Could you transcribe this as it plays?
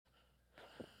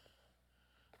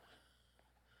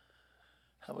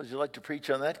How would you like to preach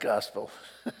on that gospel?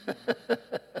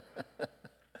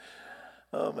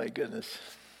 Oh, my goodness.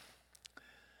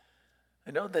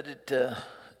 I know that it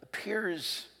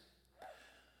appears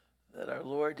that our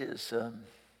Lord is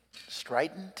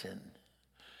strident and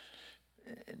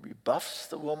rebuffs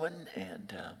the woman.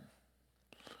 And,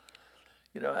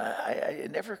 I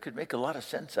never could make a lot of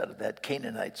sense out of that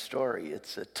Canaanite story.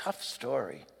 It's a tough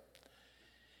story.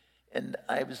 And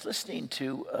I was listening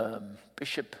to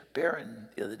Bishop Barron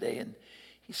the other day, and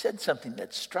he said something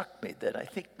that struck me that I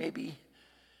think maybe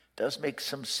does make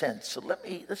some sense. So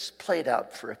let's play it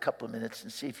out for a couple of minutes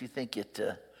and see if you think it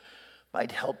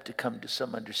might help to come to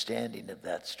some understanding of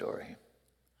that story.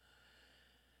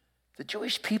 The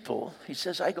Jewish people, he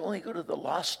says, I only go to the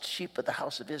lost sheep of the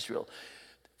house of Israel.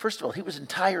 First of all, he was in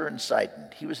Tyre and Sidon.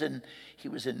 He was in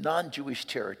non-Jewish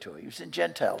territory. He was in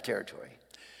Gentile territory.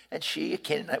 And she, a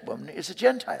Canaanite woman, is a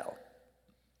Gentile.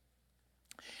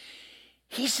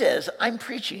 He says, I'm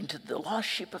preaching to the lost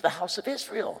sheep of the house of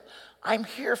Israel. I'm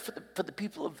here for the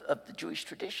people of the Jewish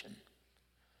tradition.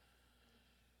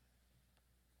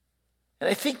 And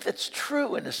I think that's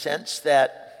true in a sense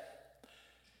that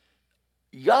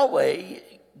Yahweh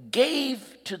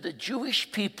gave to the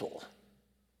Jewish people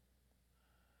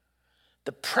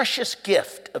the precious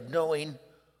gift of knowing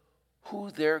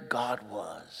who their God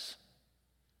was.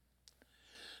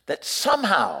 That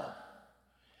somehow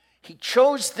he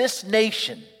chose this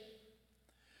nation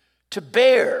to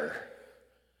bear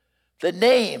the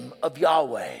name of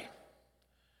Yahweh,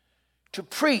 to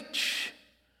preach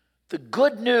the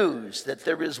good news that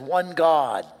there is one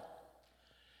God,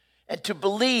 and to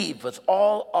believe with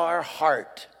all our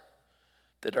heart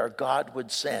that our God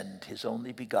would send his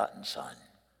only begotten Son.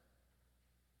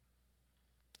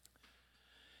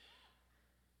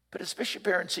 But as Bishop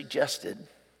Barron suggested,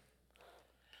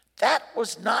 that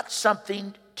was not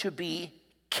something to be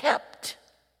kept.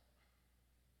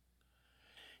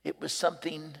 It was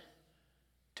something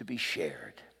to be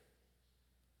shared.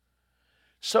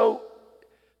 So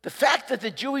the fact that the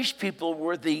Jewish people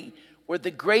were the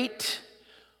great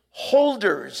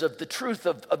holders of the truth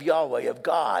of Yahweh, of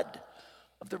God,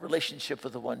 of the relationship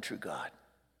with the one true God.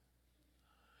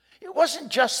 It wasn't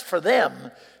just for them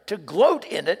to gloat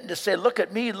in it and to say, look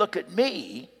at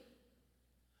me,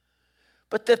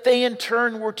 but that they in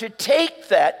turn were to take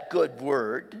that good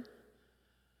word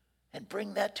and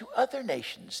bring that to other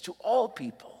nations, to all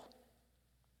people.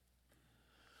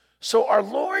 So our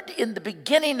Lord, in the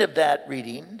beginning of that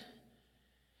reading,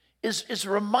 is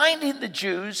reminding the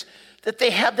Jews that they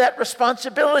have that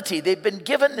responsibility. They've been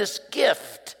given this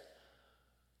gift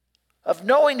of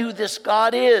knowing who this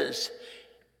God is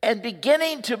and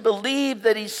beginning to believe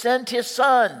that he sent his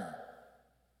Son.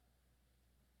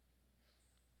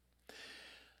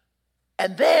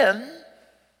 And then,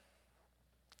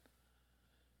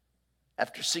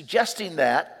 after suggesting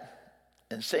that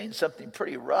and saying something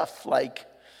pretty rough like,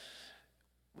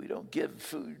 we don't give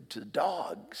food to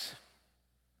dogs,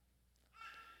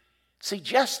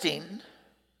 suggesting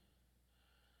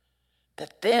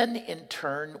that then in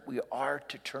turn we are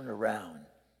to turn around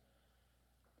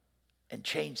and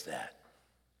change that,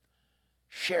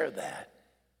 share that,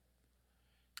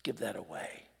 give that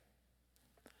away.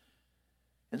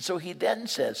 And so he then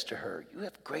says to her, you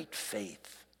have great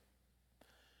faith.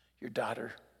 Your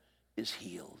daughter is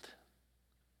healed.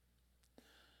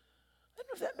 I don't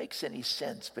know if that makes any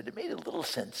sense, but it made a little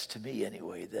sense to me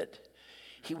anyway, that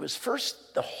he was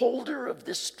first the holder of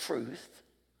this truth,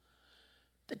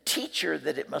 the teacher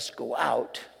that it must go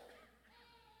out,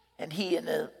 and he, in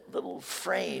a little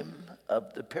frame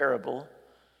of the parable,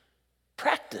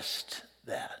 practiced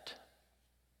that.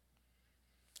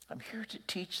 I'm here to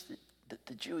teach the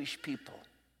Jewish people.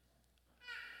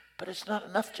 But it's not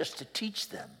enough just to teach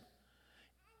them.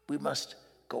 We must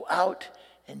go out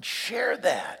and share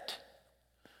that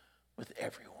with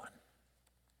everyone.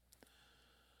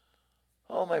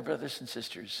 Oh, my brothers and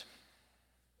sisters,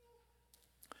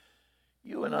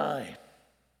 you and I,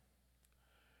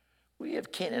 we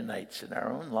have Canaanites in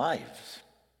our own lives.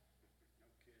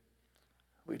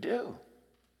 We do.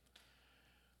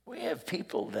 We have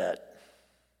people that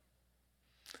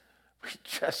we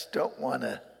just don't want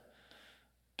to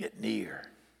get near.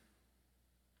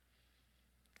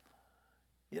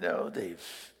 You know,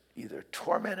 they've either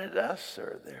tormented us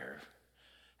or they're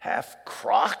half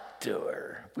crocked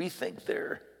or we think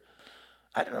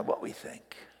I don't know what we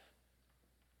think.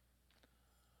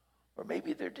 Or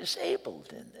maybe they're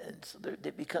disabled and so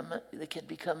they can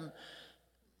become,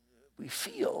 we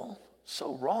feel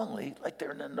so wrongly like they're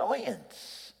an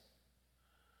annoyance.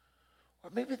 Or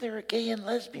maybe they're a gay and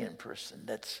lesbian person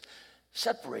that's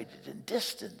separated and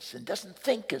distanced and doesn't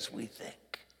think as we think.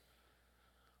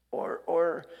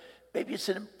 Or maybe it's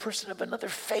a person of another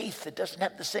faith that doesn't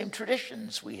have the same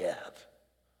traditions we have.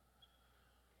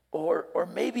 Or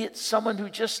maybe it's someone who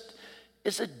just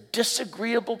is a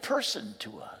disagreeable person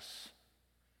to us.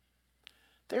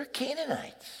 They're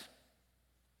Canaanites.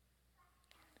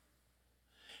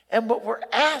 And what we're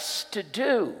asked to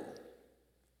do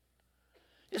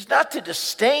is not to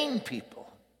disdain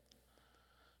people,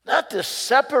 not to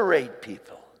separate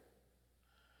people,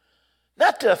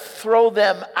 not to throw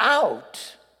them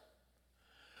out.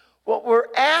 What we're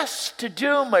asked to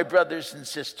do, my brothers and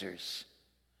sisters,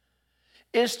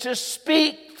 is to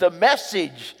speak the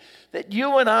message that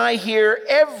you and I hear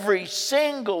every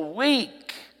single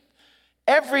week,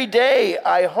 every day,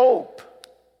 I hope.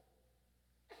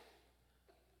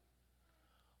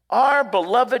 Our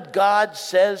beloved God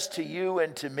says to you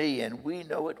and to me, and we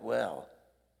know it well,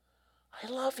 I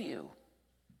love you.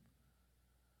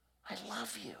 I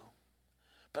love you.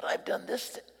 But I've done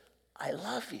this. I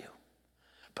love you.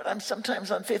 But I'm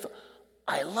sometimes unfaithful.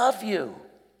 I love you.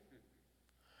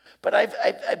 But I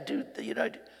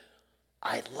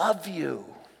love you.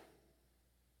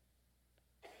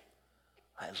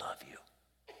 I love you.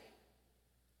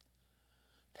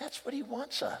 That's what he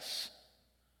wants us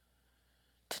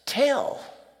to tell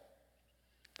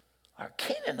our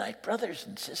Canaanite brothers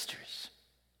and sisters,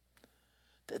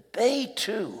 that they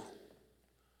too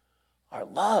are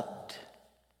loved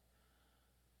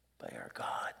by our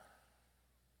God.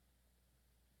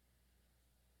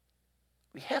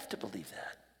 We have to believe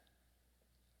that.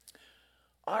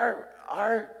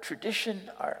 Our tradition,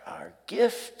 our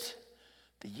gift,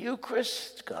 the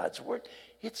Eucharist, God's Word,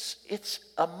 it's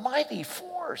a mighty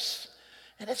force,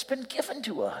 and it's been given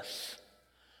to us.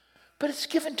 But it's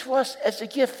given to us as a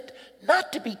gift,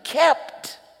 not to be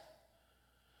kept,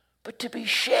 but to be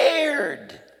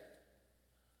shared.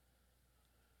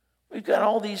 We've got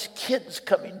all these kids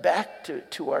coming back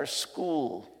to our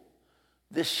school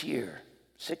this year,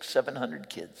 600-700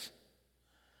 kids.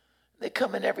 They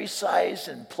come in every size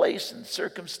and place and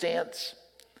circumstance.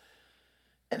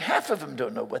 And half of them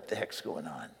don't know what the heck's going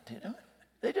on.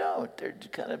 They don't. They're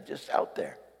kind of just out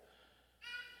there.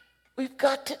 We've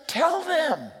got to tell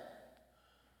them,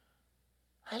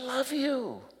 I love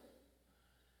you.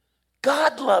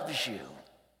 God loves you.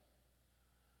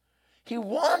 He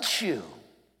wants you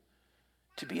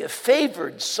to be a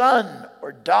favored son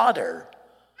or daughter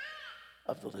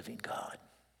of the living God.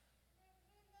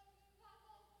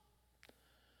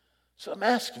 So I'm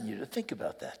asking you to think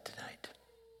about that tonight.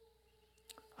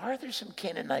 Are there some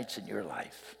Canaanites in your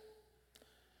life?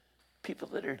 People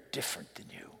that are different than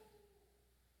you?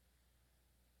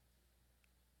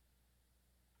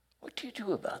 What do you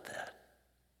do about that?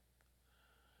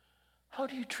 How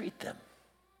do you treat them?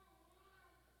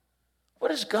 What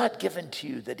has God given to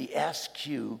you that he asks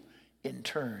you in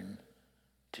turn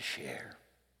to share?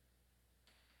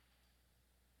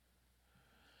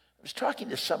 I was talking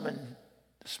to someone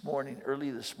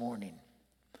early this morning,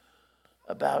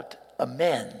 about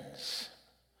amends.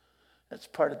 That's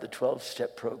part of the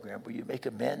 12-step program where you make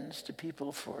amends to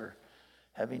people for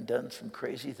having done some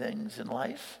crazy things in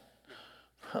life.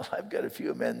 Well, I've got a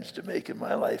few amends to make in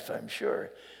my life, I'm sure.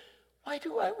 Why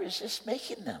do I resist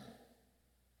making them?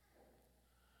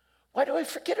 Why do I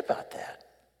forget about that?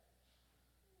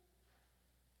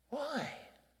 Why?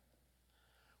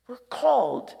 We're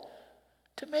called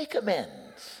to make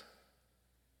amends.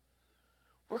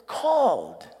 We're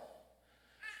called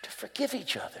to forgive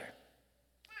each other.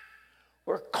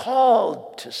 We're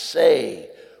called to say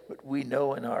what we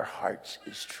know in our hearts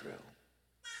is true.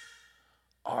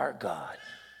 Our God,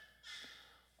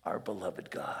 our beloved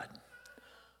God,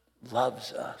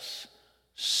 loves us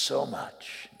so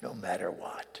much, no matter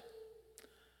what.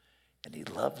 And he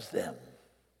loves them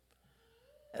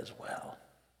as well.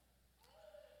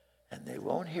 And they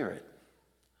won't hear it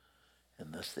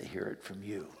unless they hear it from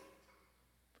you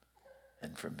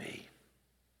and from me.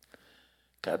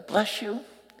 God bless you.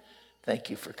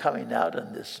 Thank you for coming out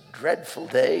on this dreadful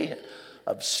day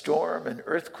of storm and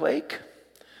earthquake.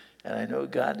 And I know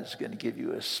God is going to give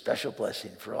you a special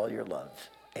blessing for all your love.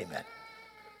 Amen.